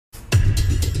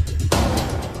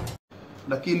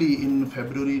Luckily, in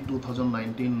February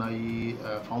 2019,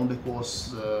 I found a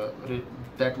course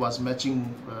that was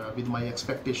matching with my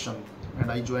expectation,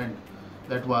 and I joined.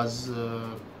 That was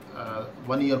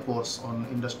 1 year course on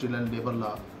industrial and labor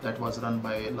law that was run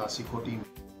by LawSikho team.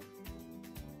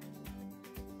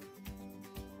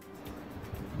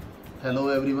 Hello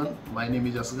everyone, my name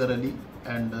is Asghar Ali,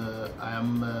 and I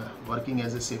am working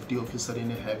as a safety officer in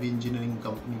a heavy engineering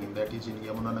company that is in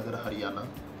Yamunanagar, Haryana.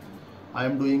 I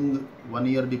am doing 1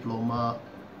 year diploma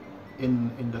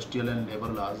in industrial and labor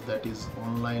laws, that is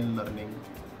online learning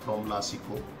from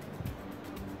LawSikho.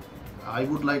 I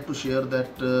would like to share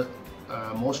that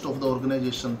most of the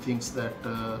organization thinks that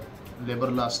labor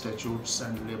law statutes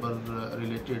and labor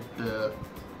related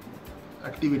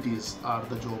activities are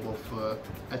the job of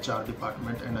HR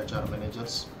department and HR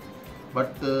managers.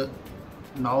 But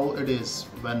nowadays,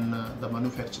 when the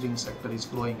manufacturing sector is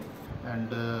growing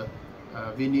and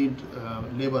we need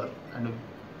labor, and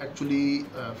actually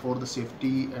for the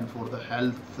safety and for the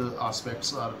health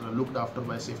aspects are looked after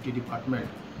by safety department,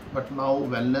 but now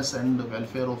wellness and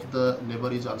welfare of the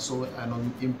labor is also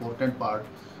an important part,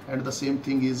 and the same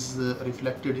thing is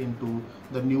reflected into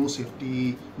the new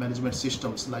safety management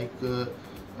systems like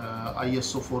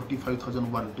ISO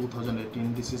 45001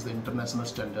 2018. This is the international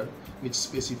standard which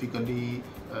specifically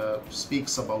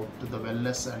speaks about the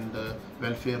wellness and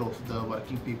welfare of the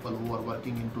working people who are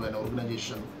working into an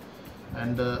organization.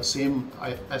 And same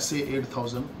SA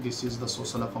 8000, this is the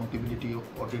social accountability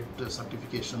audit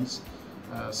certifications.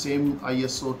 Same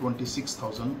ISO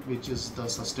 26000, which is the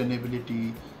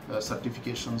sustainability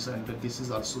certifications, and this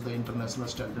is also the international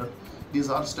standard. These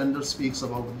all standards speaks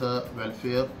about the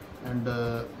welfare and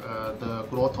the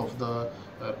growth of the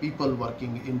people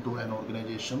working into an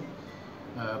organization.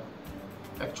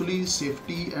 Actually,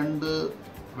 safety and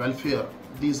welfare,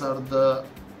 these are the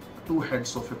two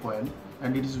heads of a coin,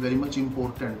 and it is very much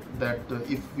important that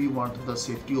if we want the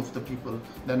safety of the people,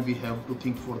 then we have to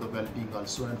think for the well-being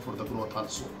also and for the growth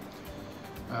also.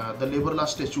 The labor law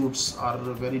statutes are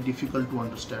very difficult to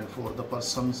understand for the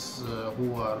persons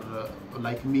who are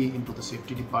like me into the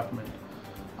safety department.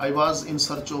 I was in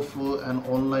search of an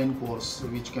online course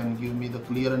which can give me the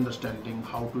clear understanding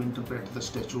how to interpret the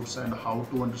statutes and how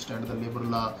to understand the labor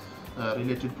law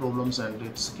related problems and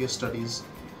its case studies.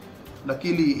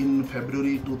 Luckily, in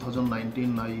February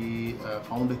 2019, I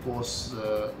found a course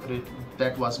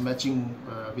that was matching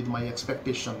with my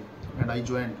expectation, and I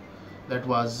joined. That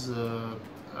was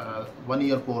 1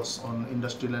 year course on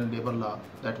industrial and labor law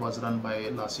that was run by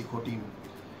LawSikho team,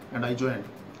 and I joined.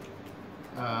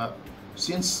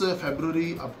 Since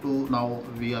February up to now,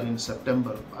 we are in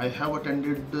September, I have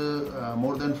attended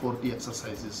more than 40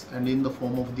 exercises, and in the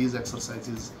form of these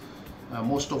exercises,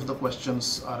 most of the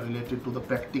questions are related to the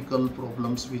practical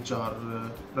problems which are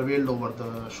prevailed over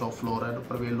the shop floor and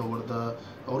prevailed over the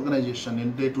organization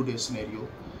in day-to-day scenario.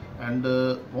 And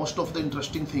most of the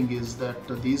interesting thing is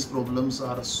that these problems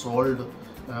are solved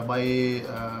by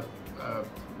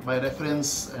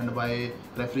reference and by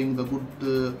referring the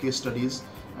good case studies,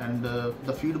 and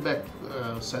the feedback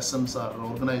sessions are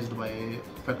organized by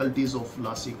faculties of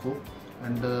LawSikho,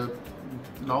 and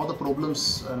now the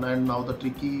problems and now the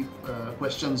tricky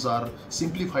questions are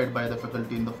simplified by the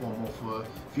faculty in the form of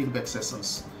feedback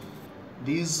sessions.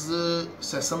 These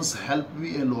sessions help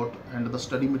me a lot, and the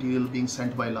study material being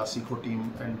sent by LawSikho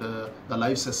team and the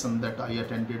live session that I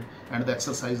attended and the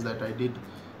exercise that I did,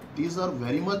 these are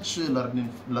very much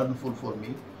learnful for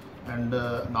me. And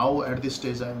now at this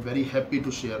stage I am very happy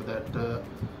to share that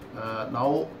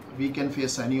now we can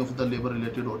face any of the labor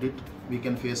related audit, we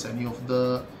can face any of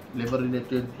the labor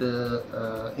related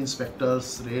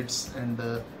inspectors, raids, and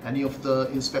any of the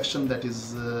inspection that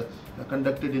is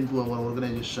conducted into our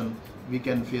organization, we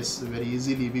can face very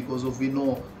easily, because of we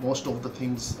know most of the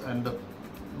things and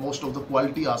most of the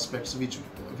quality aspects which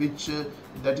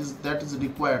that is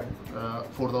required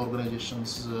for the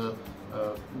organization's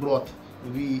growth.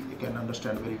 We can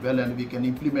understand very well and we can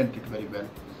implement it very well.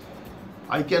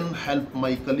 I can help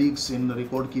my colleagues in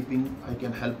record keeping, I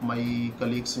can help my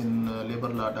colleagues in labor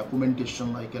law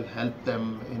documentation, I can help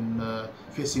them in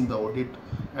facing the audit,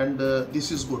 and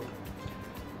this is good.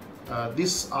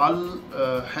 This all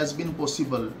has been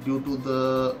possible due to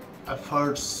the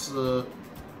efforts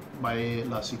by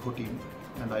LawSikho team,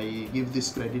 and I give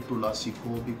this credit to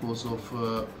LawSikho because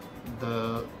of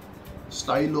the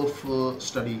style of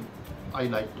study I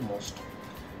liked most.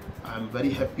 I am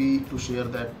very happy to share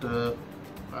that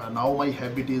now my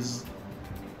habit is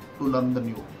to learn the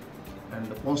new,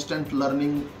 and constant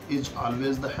learning is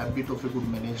always the habit of a good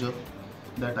manager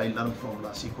that I learned from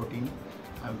LawSikho team.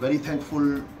 I am very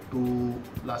thankful to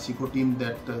LawSikho team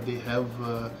that they have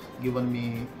given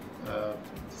me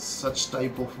such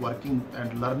type of working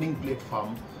and learning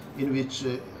platform, in which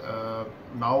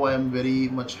now I am very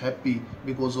much happy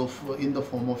because of in the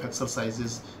form of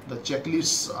exercises the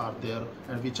checklists are there,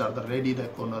 and which are the ready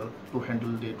reckoner to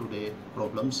handle day-to-day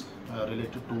problems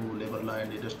related to labor law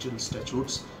and industrial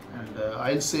statutes. And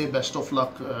I'll say best of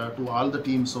luck to all the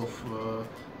teams of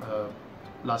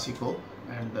LawSikho,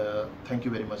 and thank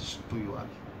you very much to you all.